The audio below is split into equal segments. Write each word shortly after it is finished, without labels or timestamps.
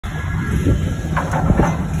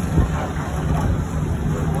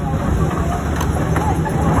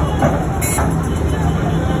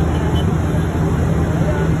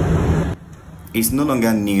It's no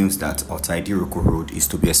longer news that Ota-Idiroko Road is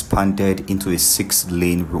to be expanded into a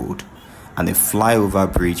 6-lane road, and a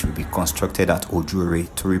flyover bridge will be constructed at OJUORE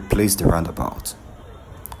to replace the roundabout.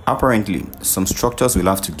 Apparently, some structures will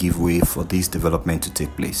have to give way for this development to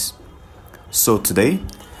take place. So today,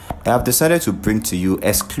 I have decided to bring to you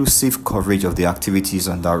exclusive coverage of the activities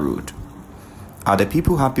on that road. Are the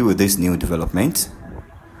people happy with this new development?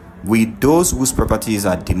 Will those whose properties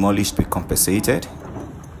are demolished be compensated?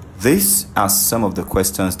 These are some of the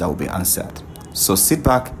questions that will be answered. So sit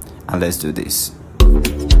back and let's do this.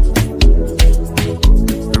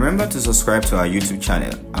 Remember to subscribe to our YouTube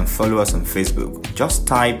channel and follow us on Facebook. Just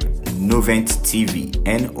type Novent TV,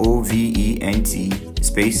 Novent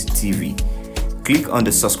space TV. Click on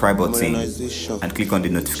the subscribe button and click on the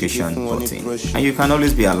notification button. And you can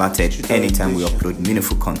always be alerted anytime we upload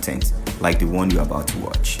meaningful content like the one you're about to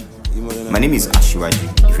watch. My name is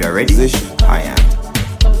Ashiwaji. If you are ready, I am.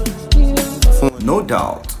 No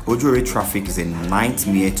doubt, OJUORE traffic is a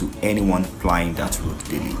nightmare to anyone plying that road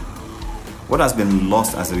daily. What has been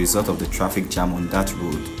lost as a result of the traffic jam on that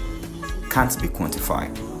road can't be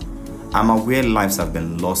quantified. I'm aware lives have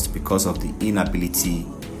been lost because of the inability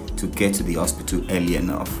to get to the hospital early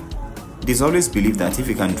enough. It is always believed that if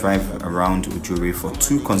you can drive around OJUORE for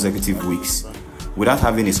 2 consecutive weeks without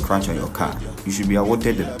having a scratch on your car, you should be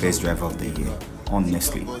awarded the best driver of the year,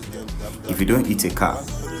 honestly. If you don't hit a car,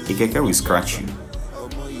 a keke will scratch you.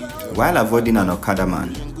 While avoiding an Okada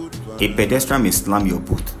man, a pedestrian may slam your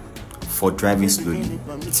boot for driving slowly.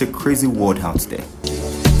 It's a crazy world out there.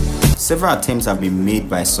 Several attempts have been made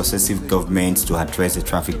by successive governments to address the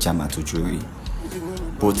traffic jam at OJUORE,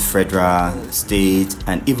 both federal, state,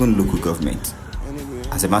 and even local government.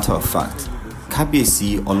 As a matter of fact,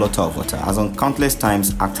 KBC Ota of Ota has on countless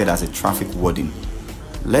times acted as a traffic warden,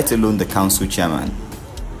 let alone the council chairman,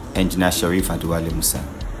 Engineer Sharif Aduwale Musa.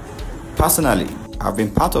 Personally, I've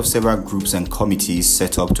been part of several groups and committees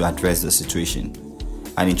set up to address the situation.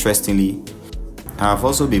 And interestingly, I have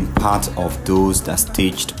also been part of those that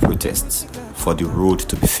staged protests for the road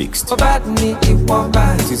to be fixed.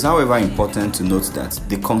 It is, however, important to note that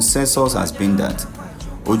the consensus has been that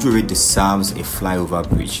OJUORE deserves a flyover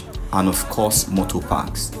bridge and, of course, motor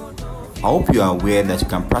parks. I hope you are aware that you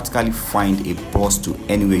can practically find a bus to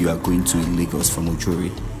anywhere you are going to in Lagos from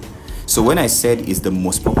OJUORE. So when I said it's the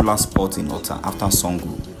most popular spot in Ota after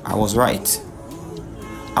Songo, I was right.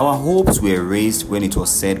 Our hopes were raised when it was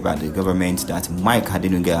said by the government that Mike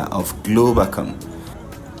Adenuga of Globacom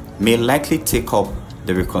may likely take up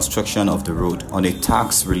the reconstruction of the road on a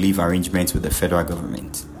tax relief arrangement with the federal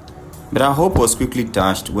government. But our hope was quickly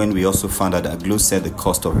dashed when we also found out that Glo said the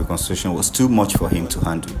cost of reconstruction was too much for him to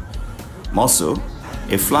handle. Also,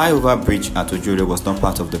 a flyover bridge at OJUORE was not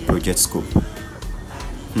part of the project scope.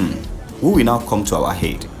 Who will now come to our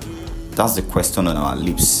head? That's the question on our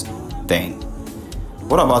lips. Then,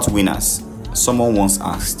 what about winners? Someone once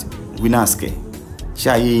asked, winners ke?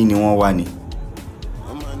 Shayi ni won wa ni?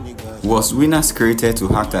 Was winners created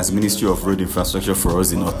to act as Ministry of Road Infrastructure for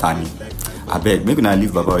us in Otani? I beg, make una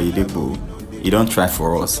leave Baba Oyedepo. You don't try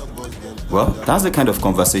for us. Well, that's the kind of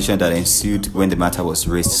conversation that ensued when the matter was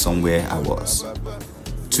raised somewhere I was.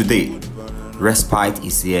 Today, respite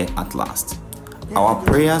is here at last. Our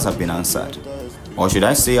prayers have been answered. Or should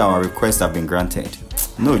I say our requests have been granted?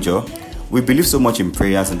 No, Joe. We believe so much in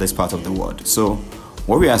prayers in this part of the world. So,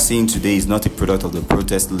 what we are seeing today is not a product of the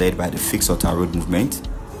protest led by the Fix Ota Road movement,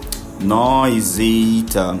 nor is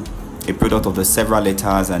it a product of the several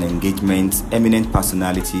letters and engagements eminent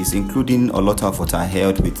personalities, including Ota of Ota,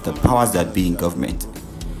 held with the powers that be in government.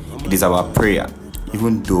 It is our prayer,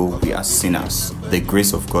 even though we are sinners, the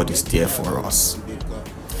grace of God is there for us.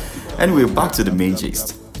 Anyway, back to the main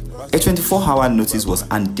gist. A 24-hour notice was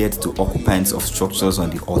handed to occupants of structures on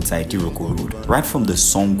the Ota-Idiroko Road, right from the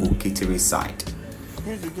Songo Ketere side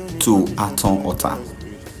to Aton Ota.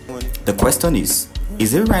 The question is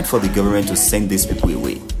it right for the government to send these people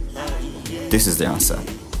away? This is the answer.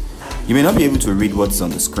 You may not be able to read what's on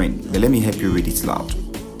the screen, but let me help you read it loud.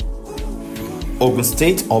 Ogun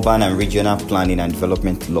State Urban and Regional Planning and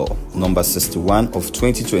Development Law, number 61 of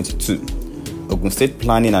 2022. Ogun State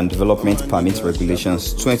Planning and Development Permit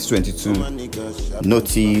Regulations 2022,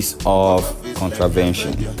 Notice of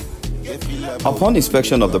Contravention. Upon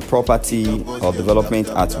inspection of the property or development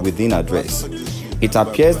at within address, it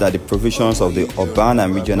appears that the provisions of the Urban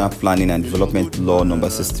and Regional Planning and Development Law number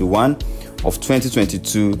 61 of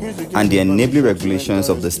 2022 and the enabling regulations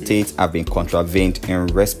of the state have been contravened in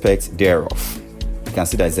respect thereof. You can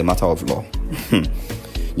see that it's a matter of law.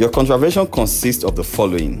 Your contravention consists of the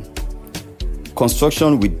following: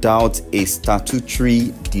 construction without a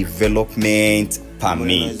statutory development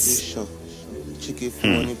permit.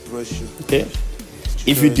 Okay.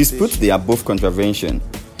 If you dispute the above contravention,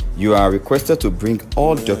 you are requested to bring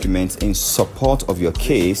all documents in support of your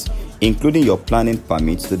case, including your planning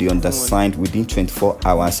permit, to the undersigned within 24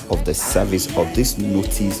 hours of the service of this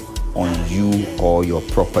notice on you or your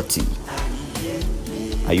property.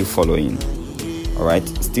 Are you following? All right.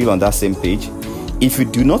 Still on that same page. If you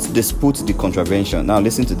do not dispute the contravention, now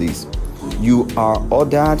listen to this. You are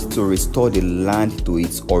ordered to restore the land to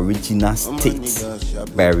its original state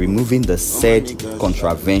by removing the said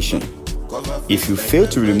contravention. If you fail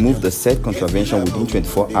to remove the said contravention within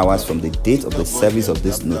 24 hours from the date of the service of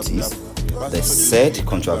this notice, the said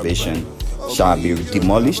contravention shall be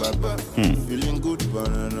demolished.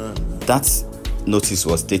 That notice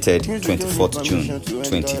was dated 24th June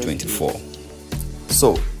 2024.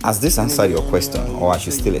 So, has this answered your question, or I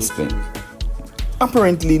should still explain?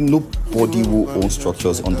 Apparently, nobody who owns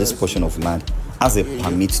structures on this portion of land has a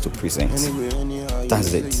permit to present.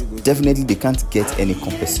 That's it. Definitely, they can't get any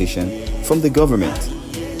compensation from the government.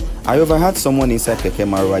 I overheard someone inside Keke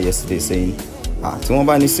Marwa yesterday saying,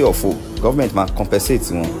 government might compensate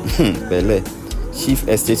one. Bele, chief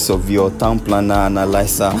estate surveyor, town planner,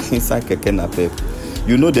 analyzer inside Keke Napep.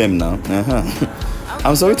 You know them now.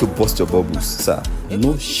 I'm sorry to burst your bubbles, sir.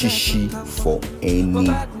 No shishi for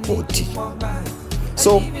anybody.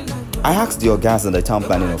 So, I asked the guys in the town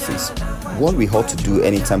planning office what we ought to do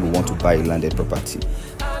anytime we want to buy a landed property.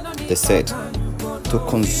 They said to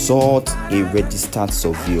consult a registered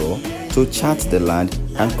surveyor to chart the land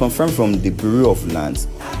and confirm from the Bureau of Lands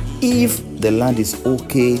if the land is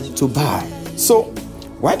okay to buy. So,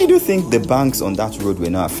 why did you think the banks on that road were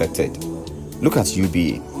not affected? Look at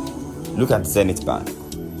UBA. Look at Zenith Bank.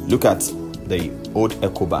 Look at the old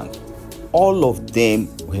Eco Bank. All of them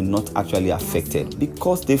were not actually affected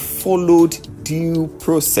because they followed due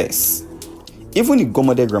process. Even the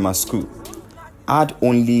Gomode Grammar School had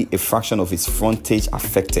only a fraction of its frontage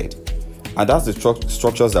affected. And that's the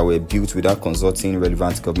structures that were built without consulting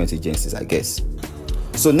relevant government agencies, I guess.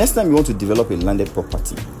 So next time you want to develop a landed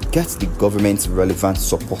property, get the government's relevant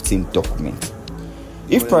supporting document.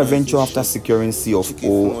 If peradventure after securing C of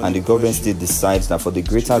O and the government still decides that for the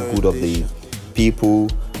greater good of the people,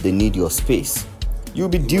 they need your space, you'll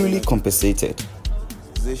be duly compensated.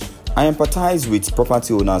 I empathize with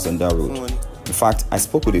property owners on that road. In fact, I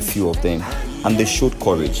spoke with a few of them and they showed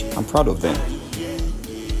courage. I'm proud of them.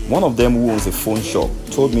 One of them, who owns a phone shop,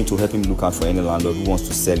 told me to help him look out for any landlord who wants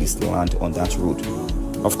to sell his land on that road.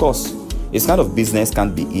 Of course, this kind of business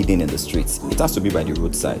can't be hidden in the streets. It has to be by the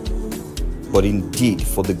roadside. But indeed,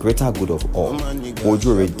 for the greater good of all,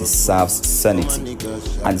 OJUORE deserves sanity,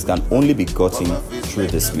 and it can only be gotten through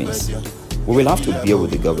this means. We will have to bear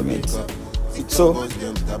with the government. So,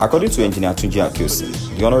 according to Engineer Tunji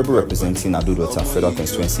Akiosi, the Honorable representing Adudota Federal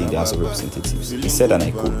Constituency in the House of Representatives, he said, and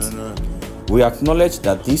I quote, "We acknowledge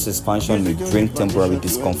that this expansion may bring temporary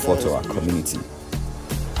discomfort to our community.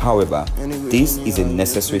 However, this is a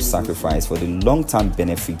necessary sacrifice for the long-term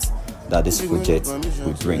benefits that this project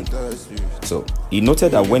will bring." So, he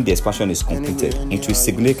noted that when the expansion is completed, it will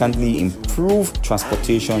significantly improve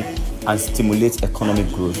transportation and stimulate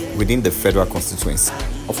economic growth within the federal constituency.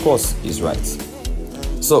 Of course, he's right.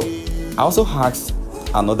 So, I also asked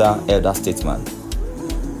another elder statesman,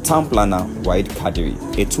 town planner Waid Kadiri,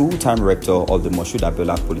 a two-time rector of the Moshood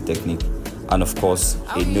Abiola Polytechnic, and of course,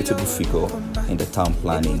 a notable figure in the town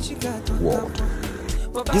planning world.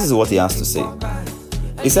 This is what he has to say.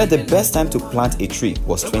 He said the best time to plant a tree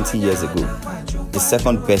was 20 years ago. The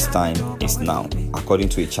second best time is now, according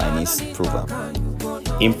to a Chinese proverb.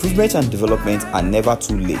 Improvement and development are never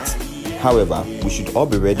too late. However, we should all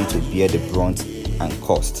be ready to bear the brunt and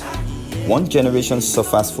cost. One generation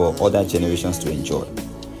suffers for other generations to enjoy.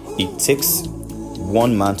 It takes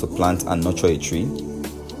one man to plant and nurture a tree,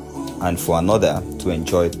 and for another to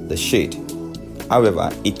enjoy the shade.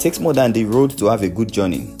 However, it takes more than the road to have a good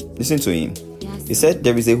journey. Listen to him. He said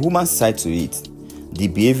there is a human side to it. The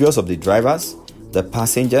behaviors of the drivers, the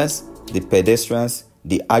passengers, the pedestrians,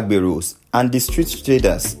 the agberos, and the street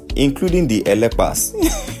traders, including the elepas.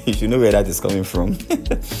 You should know where that is coming from.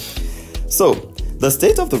 So, the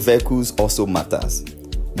state of the vehicles also matters.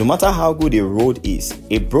 No matter how good a road is,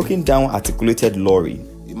 a broken down articulated lorry,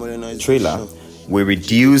 trailer, will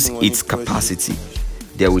reduce its capacity.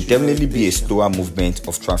 There will definitely be a slower movement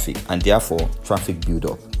of traffic and therefore traffic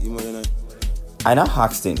build-up. I now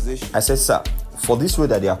asked him, I said, sir, for this road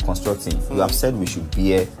that they are constructing, you have said we should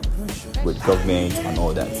bear with government and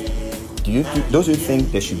all that. Do Those who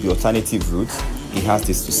think there should be alternative routes, he has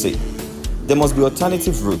this to say. There must be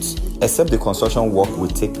alternative routes, except the construction work will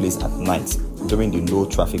take place at night during the low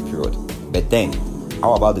traffic period. But then,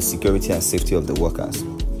 how about the security and safety of the workers?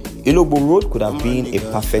 Ilobo Road could have been a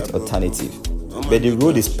perfect alternative, but the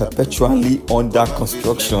road is perpetually under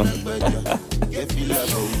construction.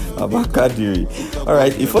 Abakadiri.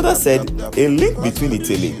 Alright, he further said a link between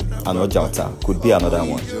Italy and Ojauta could be another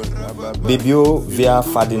one. Bebio via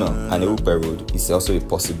Ferdinand and Eupe Road is also a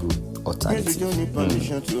possible alternative.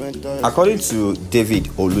 According to David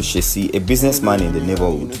Olushesi, a businessman in the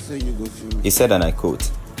neighborhood, he said, and I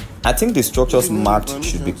quote, "I think the structures marked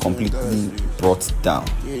should be completely brought down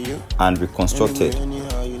and reconstructed.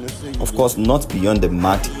 Of course, not beyond the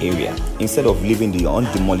marked area, instead of leaving the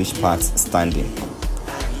undemolished parts standing.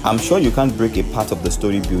 I'm sure you can't break a part of the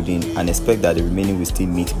story building and expect that the remaining will still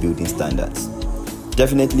meet building standards.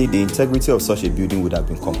 Definitely, the integrity of such a building would have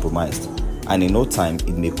been compromised, and in no time,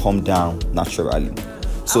 it may come down naturally.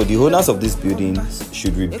 So the owners of these buildings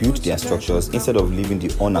should rebuild their structures instead of leaving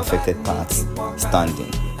the unaffected parts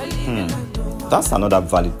standing." That's another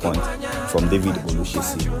valid point from David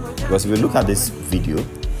Olushesi. Because if you look at this video,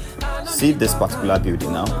 see this particular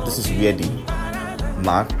building now, this is where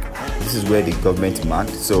the government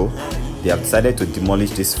marked, so they have decided to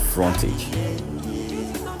demolish this frontage,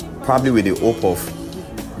 probably with the hope of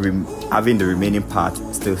having the remaining part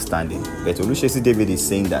still standing. But Olushesi David is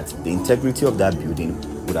saying that the integrity of that building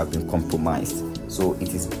would have been compromised, so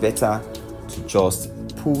it is better to just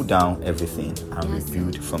pull down everything and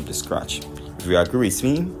rebuild from the scratch. If you agree with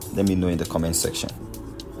me, let me know in the comment section.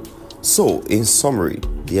 So, in summary,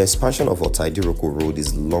 the expansion of Ota-Idiroko Road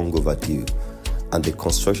is long overdue, and the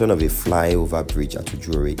construction of a flyover bridge at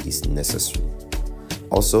OJUORE is necessary.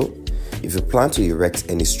 Also, if you plan to erect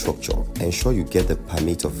any structure, ensure you get the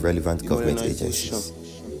permit of relevant government agencies.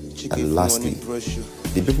 And lastly,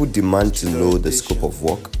 the people demand to know the scope of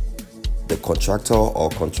work, the contractor or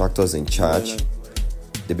contractors in charge.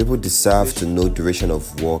 The people deserve to know duration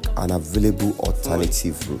of work and available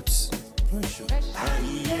alternative routes.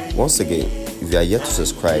 Once again, if you are yet to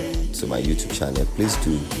subscribe to my YouTube channel, please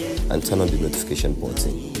do and turn on the notification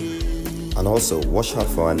button. And also watch out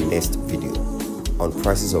for our next video on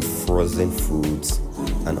prices of frozen foods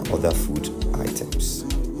and other food items.